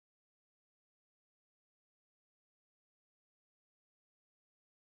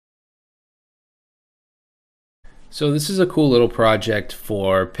So this is a cool little project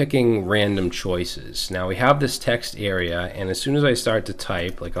for picking random choices. Now we have this text area, and as soon as I start to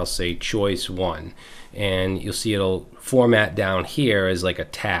type, like I'll say choice 1, and you'll see it'll format down here as like a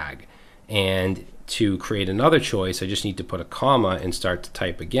tag. And to create another choice, I just need to put a comma and start to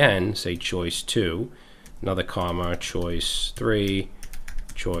type again, say choice 2, another comma, choice 3,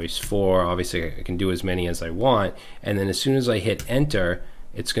 choice 4. Obviously I can do as many as I want, and then as soon as I hit enter,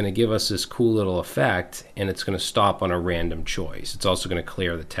 it's going to give us this cool little effect, and it's going to stop on a random choice. It's also going to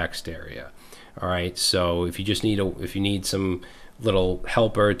clear the text area. All right, so if you just need if you need some little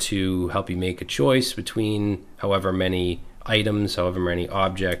helper to help you make a choice between however many items, however many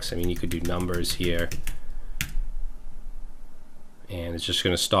objects, I mean, you could do numbers here, and it's just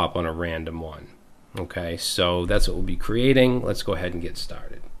going to stop on a random one. Okay, so that's what we'll be creating. Let's go ahead and get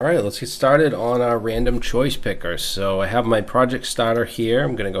started. All right, let's get started on our random choice picker. So I have my project starter here.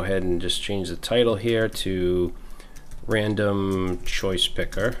 I'm going to go ahead and just change the title here to random choice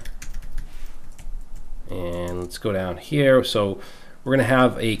picker. And let's go down here. So we're going to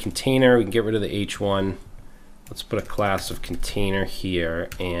have a container. We can get rid of the H1. Let's put a class of container here,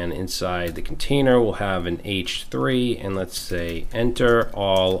 and inside the container we'll have an H3, and let's say enter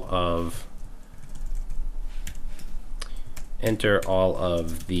all of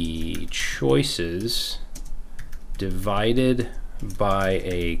the choices divided by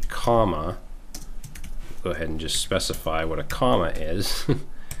a comma. Go ahead and just specify what a comma is.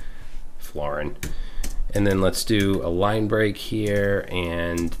 Florin. And then let's do a line break here,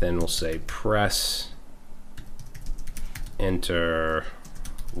 and then we'll say press enter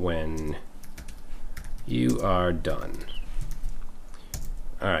when you are done.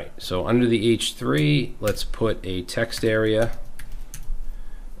 Alright, so under the H3, let's put a text area,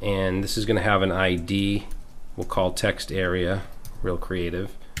 and this is going to have an ID. We'll call text area, real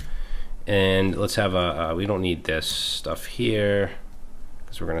creative. And let's have a, we don't need this stuff here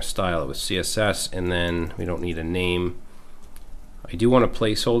because we're going to style it with CSS, and then we don't need a name. I do want a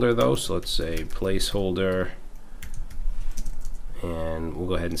placeholder though, so let's say placeholder, and we'll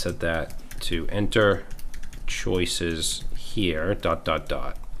go ahead and set that to enter choices here, ...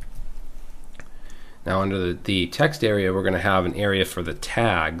 Now under the text area, we're going to have an area for the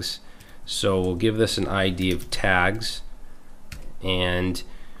tags. So we'll give this an ID of tags, and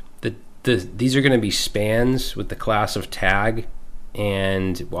these are going to be spans with the class of tag,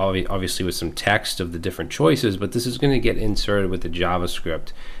 and obviously with some text of the different choices, but this is going to get inserted with the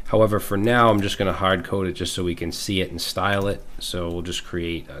JavaScript. However, for now I'm just going to hard code it just so we can see it and style it. So we'll just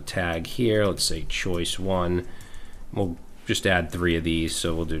create a tag here. Let's say choice 1. We'll just add 3 of these,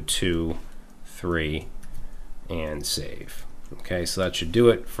 so we'll do 2, 3, and save. Okay, so that should do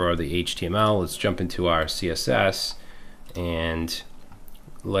it for the HTML. Let's jump into our CSS, and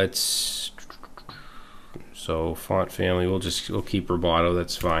so font family, we'll keep Roboto,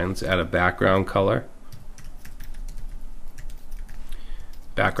 that's fine. Let's add a background color.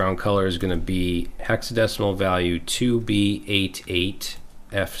 Background color is going to be hexadecimal value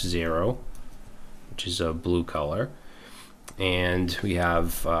 2B88F0, which is a blue color. And we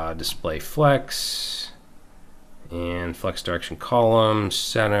have display flex and flex direction column,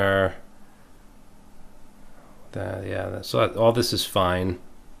 center. All this is fine.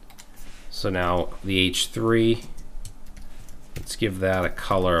 So now the H3, let's give that a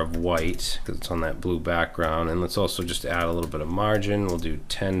color of white because it's on that blue background, and let's also just add a little bit of margin. We'll do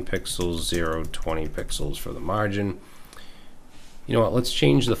 10 pixels, 0, 20 pixels for the margin. You know what, let's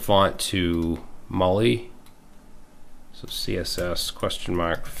change the font to Mully. So CSS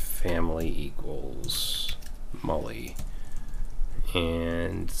 !family equals Mully.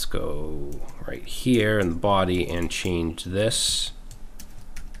 And let's go right here in the body and change this.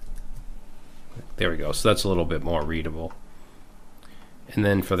 There we go. So that's a little bit more readable. And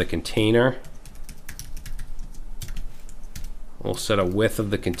then for the container, we'll set a width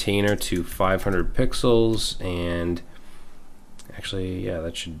of the container to 500 pixels, and actually, yeah,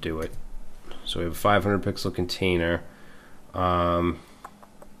 that should do it. So we have a 500 pixel container.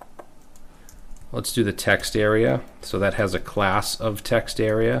 Let's do the text area. So that has a class of text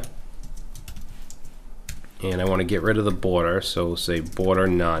area, and I want to get rid of the border, so we'll say border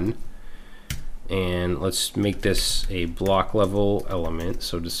none. And let's make this a block level element,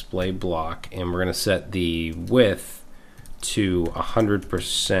 so display block, and we're going to set the width to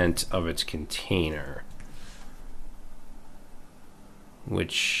 100% of its container,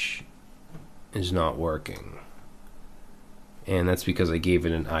 which is not working. And that's because I gave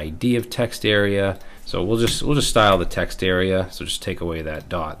it an ID of text area. So we'll just style the text area. So just take away that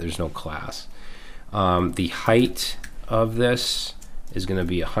dot. There's no class. The height of this is going to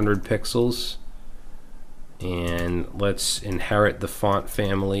be 100 pixels, And let's inherit the font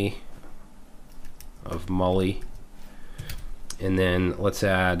family of Mully. And then let's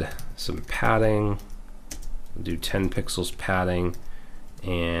add some padding. We'll do 10 pixels padding.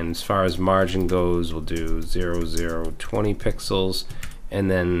 And as far as margin goes, we'll do 0, 0, 20 pixels.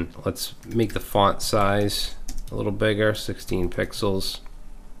 And then let's make the font size a little bigger, 16 pixels.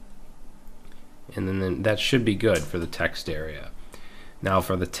 And then that should be good for the text area. Now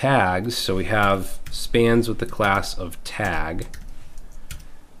for the tags, so we have spans with the class of tag.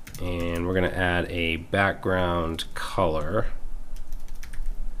 And we're going to add a background color.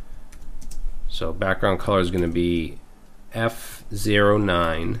 So background color is going to be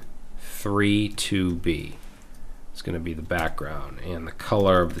F0932B. It's going to be the background, and the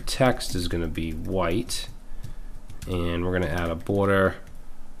color of the text is going to be white. And we're going to add a border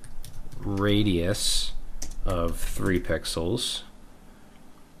radius of 3 pixels.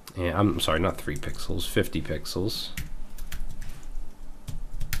 And I'm sorry, not 3 pixels, 50 pixels.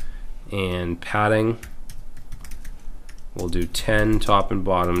 And padding, we'll do 10 top and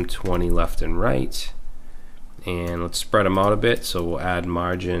bottom, 20 left and right. And let's spread them out a bit, so we'll add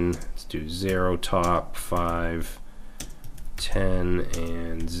margin. Let's do 0 top, 5, 10,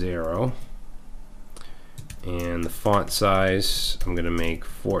 and 0. And the font size, I'm going to make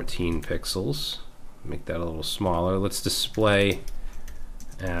 14 pixels. Make that a little smaller. Let's display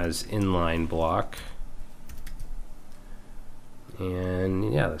as inline block.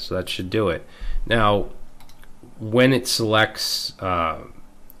 And yeah, so that should do it. Now, when it selects,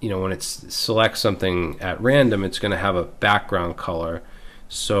 when it selects something at random, it's going to have a background color.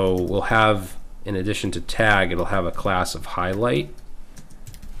 So we'll have, in addition to tag, it'll have a class of highlight.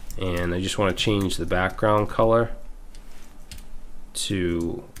 And I just want to change the background color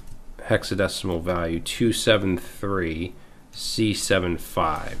to hexadecimal value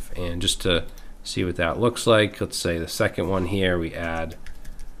 273C75. And just to see what that looks like, let's say the second one here, we add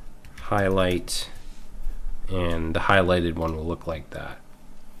highlight, and the highlighted one will look like that.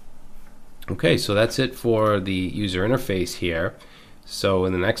 Okay, so that's it for the user interface here. So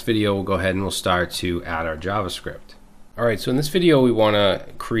in the next video, we'll go ahead and we'll start to add our JavaScript. Alright, so in this video we want to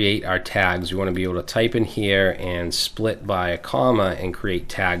create our tags. We want to be able to type in here and split by a comma and create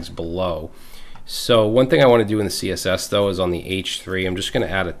tags below. So one thing I want to do in the CSS though is on the H3, I'm just going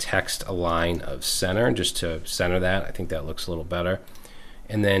to add a text align of center just to center that. I think that looks a little better.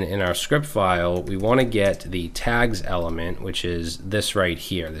 And then in our script file, we want to get the tags element, which is this right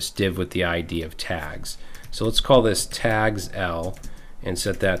here, this div with the ID of tags. So let's call this tags L and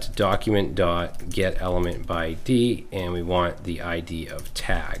set that to document.getElementById, and we want the ID of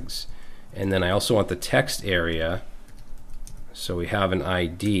tags. And then I also want the text area, so we have an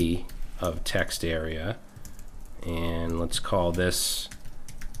ID of text area, and let's call this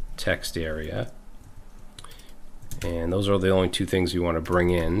text area. And those are the only two things we want to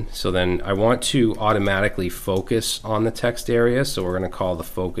bring in. So then I want to automatically focus on the text area, so we're going to call the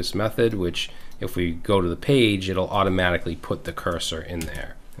focus method, which if we go to the page, it'll automatically put the cursor in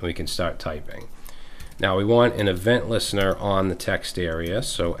there, and we can start typing. Now we want an event listener on the text area,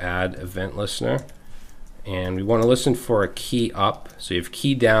 so add event listener. And we want to listen for a key up. So you have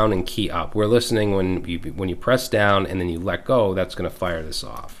key down and key up. We're listening when you press down and then you let go, that's going to fire this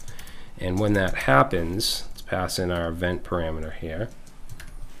off. And when that happens, let's pass in our event parameter here.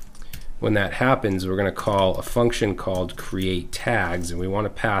 When that happens, we're going to call a function called create tags, and we want to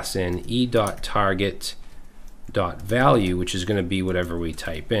pass in e.target.value, which is going to be whatever we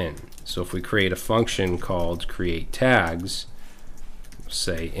type in. So if we create a function called create tags,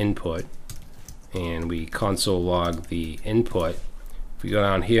 say input, and we console log the input, if we go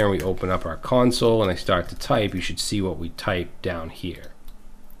down here and we open up our console and I start to type, you should see what we type down here.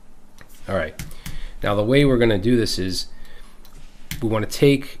 Alright, now the way we're going to do this is we want to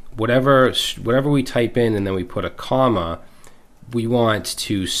take whatever we type in and then we put a comma. We want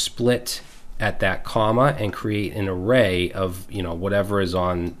to split at that comma and create an array of whatever is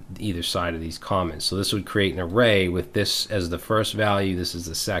on either side of these commas. So this would create an array with this as the first value, this is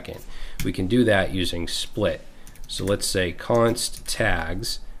the second. We can do that using split. So let's say const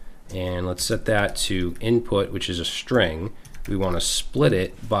tags, and let's set that to input, which is a string. We want to split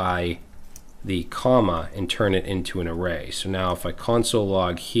it by the comma and turn it into an array. So now if I console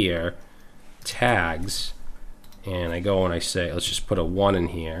log here tags, and I go and I say, let's just put a 1 in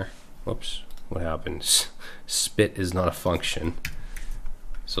here. Whoops, what happens? Split is not a function.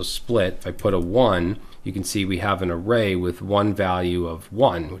 So split, if I put a 1, you can see we have an array with one value of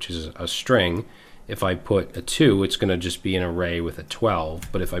 1, which is a string. If I put a 2, it's going to just be an array with a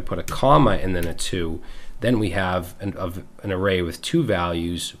 12. But if I put a comma and then a 2, then we have an array with two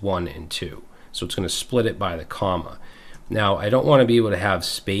values, 1 and 2. So it's going to split it by the comma. Now I don't want to be able to have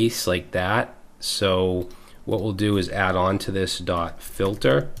space like that, so what we'll do is add on to this dot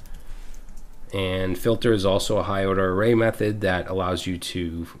filter. And filter is also a high order array method that allows you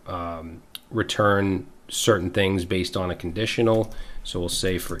to return certain things based on a conditional. So we'll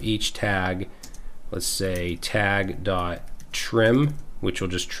say for each tag, let's say tag dot trim, which will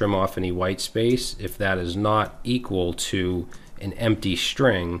just trim off any white space. If that is not equal to an empty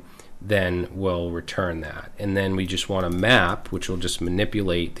string, then we'll return that. And then we just want a map, which will just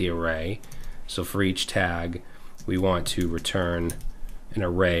manipulate the array. So for each tag, we want to return an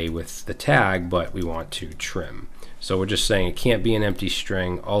array with the tag, but we want to trim. So we're just saying it can't be an empty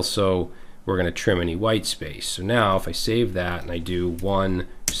string. Also, we're going to trim any white space. So now if I save that and I do one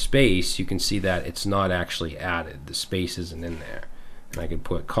space, you can see that it's not actually added. The space isn't in there. And I can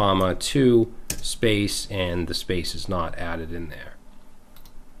put comma 2 space, and the space is not added in there.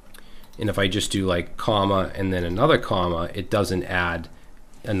 And if I just do like comma and then another comma, it doesn't add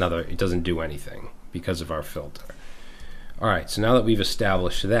another, it doesn't do anything because of our filter. All right, so now that we've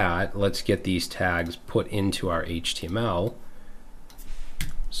established that, let's get these tags put into our HTML.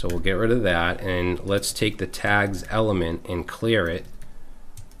 So we'll get rid of that, and let's take the tags element and clear it.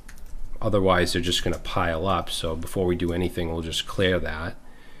 Otherwise, they're just going to pile up. So before we do anything, we'll just clear that.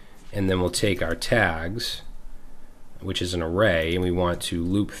 And then we'll take our tags, which is an array, and we want to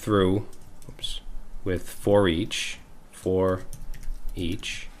loop through with for each.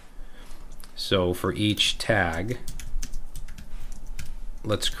 So for each tag,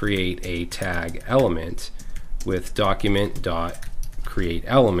 let's create a tag element with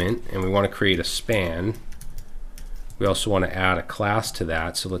document.createElement, and we want to create a span. We also want to add a class to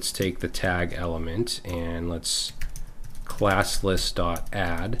that, so let's take the tag element and let's class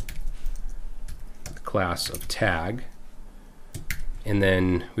list.add the class of tag, and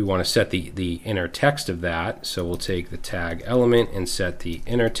then we want to set the inner text of that, so we'll take the tag element and set the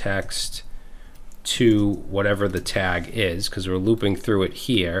inner text to whatever the tag is, because we're looping through it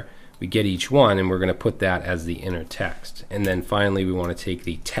here. We get each one and we're going to put that as the inner text. And then finally we want to take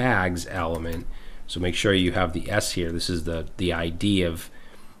the tags element, so make sure you have the S here. This is the ID of,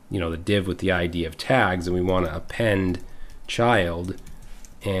 the div with the ID of tags, and we want to append child,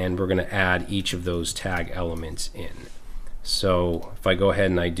 and we're going to add each of those tag elements in. So if I go ahead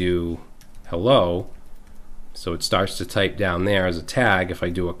and I do hello, so it starts to type down there as a tag. If I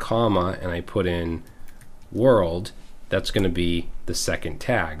do a comma and I put in world, that's going to be the second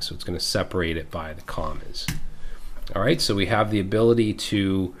tag, so it's going to separate it by the commas. All right, so we have the ability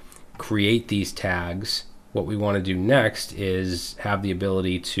to create these tags. What we want to do next is have the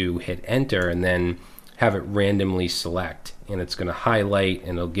ability to hit enter and then have it randomly select, and it's going to highlight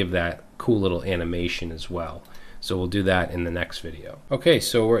and it'll give that cool little animation as well. So we'll do that in the next video. Okay,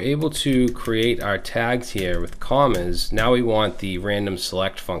 so we're able to create our tags here with commas. Now we want the random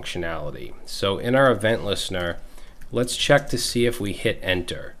select functionality. So in our event listener, let's check to see if we hit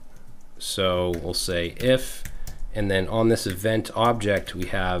enter. So we'll say if, and then on this event object we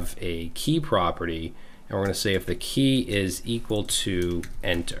have a key property, and we're going to say if the key is equal to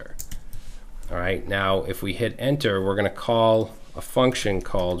enter. All right, now if we hit enter, we're going to call a function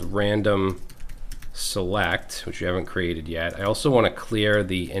called random select, which we haven't created yet. I also want to clear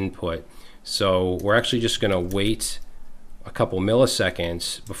the input, so we're actually just going to wait a couple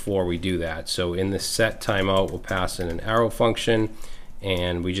milliseconds before we do that. So in this set timeout, we'll pass in an arrow function,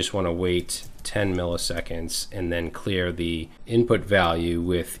 and we just want to wait 10 milliseconds and then clear the input value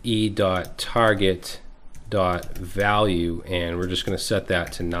with e.target.value, and we're just going to set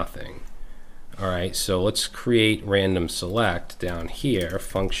that to nothing. All right, so let's create random select down here,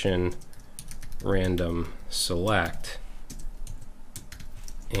 function random select,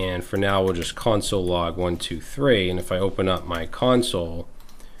 and for now we'll just console log 1 2 3, and if I open up my console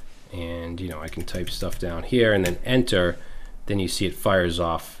and I can type stuff down here and then enter, then you see it fires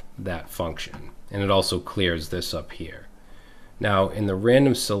off that function, and it also clears this up here. Now in the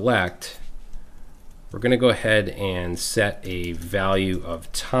random select, we're going to go ahead and set a value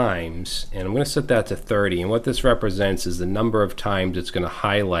of times, and I'm going to set that to 30, and what this represents is the number of times it's going to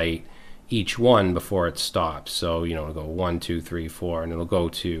highlight each one before it stops. So it'll go 1 2 3 4, and it'll go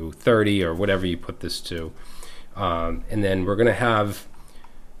to 30 or whatever you put this to, and then we're going to have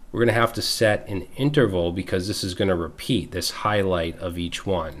to set an interval, because this is going to repeat this highlight of each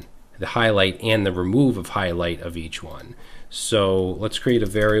one, the highlight and the remove of highlight of each one. So let's create a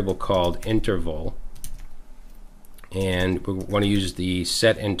variable called interval, and we want to use the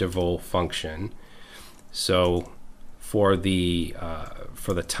set interval function. So for the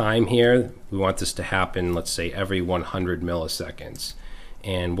time here, we want this to happen, let's say every 100 milliseconds,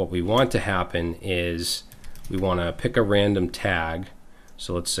 And what we want to happen is we want to pick a random tag.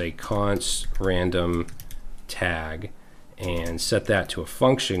 So let's say const random tag, and set that to a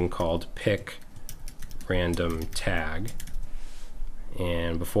function called pick random tag.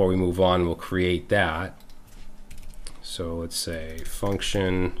 And before we move on, we'll create that. So let's say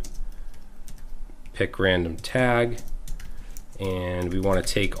function pick random tag, and we want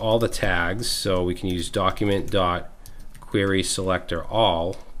to take all the tags, so we can use document.querySelector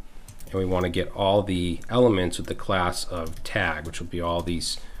all, and we want to get all the elements with the class of tag, which will be all of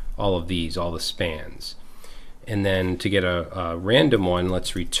these, all the spans. And then to get a random one,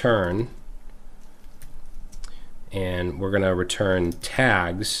 let's return, and we're going to return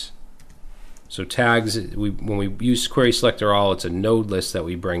tags. So tags, when we use querySelector all, it's a node list that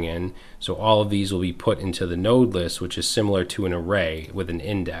we bring in. So all of these will be put into the node list, which is similar to an array with an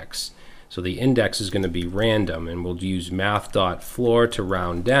index. So the index is going to be random, and we'll use math.floor to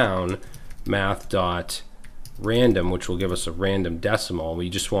round down, math.random, which will give us a random decimal. We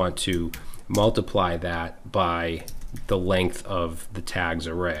just want to multiply that by the length of the tags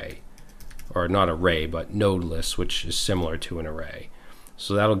array, or not array, but node list, which is similar to an array.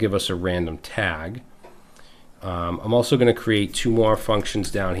 So that'll give us a random tag. I'm also going to create two more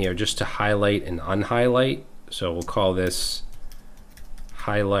functions down here just to highlight and unhighlight. So we'll call this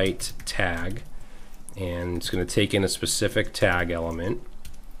highlight tag, and it's going to take in a specific tag element,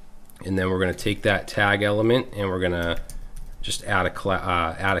 and then we're going to take that tag element and we're going to just add a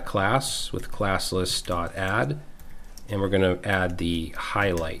class with classlist.add, and we're going to add the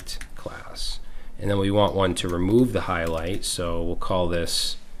highlight class. And then we want one to remove the highlight, so we'll call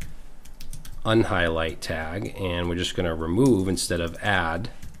this unhighlight tag, and we're just going to remove instead of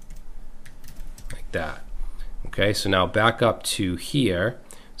add, like that. Okay, so now back up to here.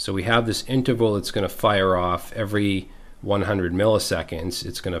 So we have this interval that's going to fire off every 100 milliseconds.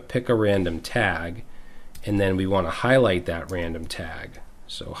 It's going to pick a random tag, and then we want to highlight that random tag.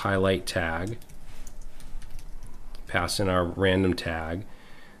 So highlight tag, pass in our random tag.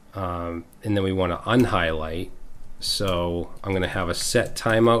 And then we want to unhighlight, so I'm going to have a set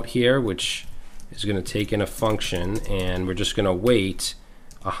timeout here, which is going to take in a function, and we're just going to wait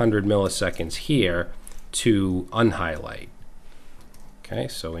 100 milliseconds here to unhighlight. Okay,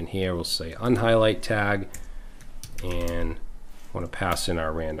 so in here we'll say unhighlight tag, and want to pass in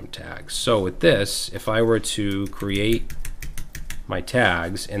our random tags. So with this, if I were to create my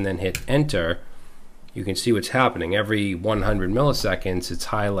tags and then hit enter, you can see what's happening. Every 100 milliseconds,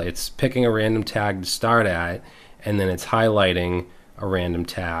 it's picking a random tag to start at, and then it's highlighting a random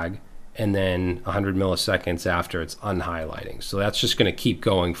tag, and then 100 milliseconds after, it's unhighlighting. So that's just going to keep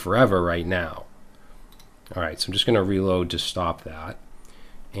going forever right now. All right, so I'm just going to reload to stop that.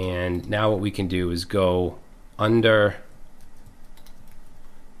 And now what we can do is go under,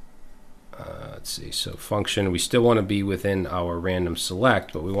 let's see, so function, we still want to be within our random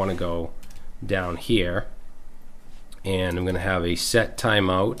select, but we want to go down here, and I'm going to have a set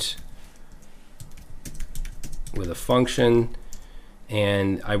timeout with a function,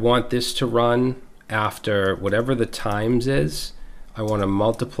 and I want this to run after whatever the times is. I want to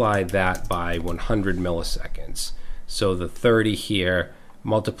multiply that by 100 milliseconds. So the 30 here,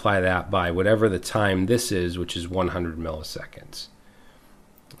 multiply that by whatever the time this is, which is 100 milliseconds.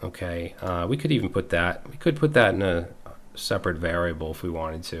 Okay, we could even put that, in a separate variable if we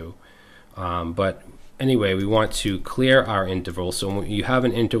wanted to. But anyway, we want to clear our interval. So when you have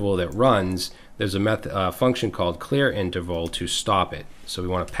an interval that runs, there's a function called clear interval to stop it. So we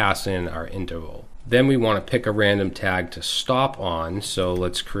want to pass in our interval. Then we want to pick a random tag to stop on. So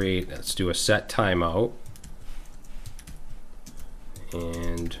let's do a set timeout.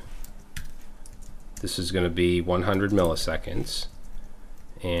 And this is going to be 100 milliseconds.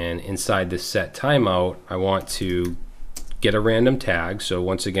 And inside this set timeout, I want to get a random tag. So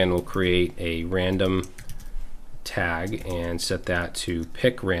once again, we'll create a random tag and set that to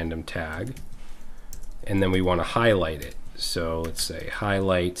pick random tag, and then we want to highlight it. So let's say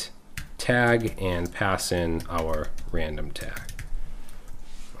highlight tag and pass in our random tag.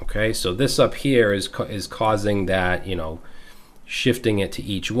 Okay, so this up here is causing that, shifting it to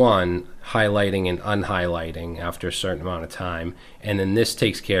each one, highlighting and unhighlighting after a certain amount of time, and then this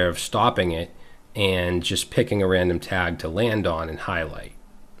takes care of stopping it and just picking a random tag to land on and highlight.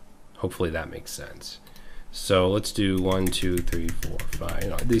 Hopefully that makes sense. So let's do 1, 2, 3, 4,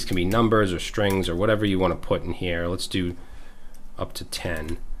 5. These can be numbers or strings or whatever you want to put in here. Let's do up to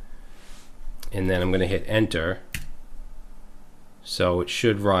 10. And then I'm going to hit enter. So it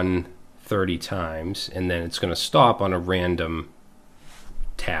should run 30 times, and then it's going to stop on a random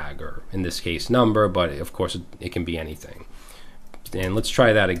tag, or in this case number, but of course it can be anything. And let's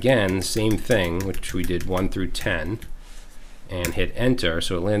try that again, the same thing, which we did 1 through 10, and hit enter.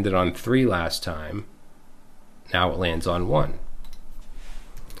 So it landed on 3 last time. Now it lands on 1.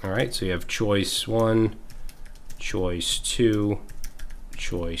 All right, so you have choice 1, choice 2,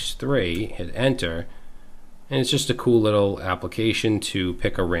 choice 3, hit enter, and it's just a cool little application to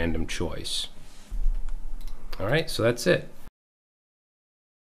pick a random choice. All right, so that's it.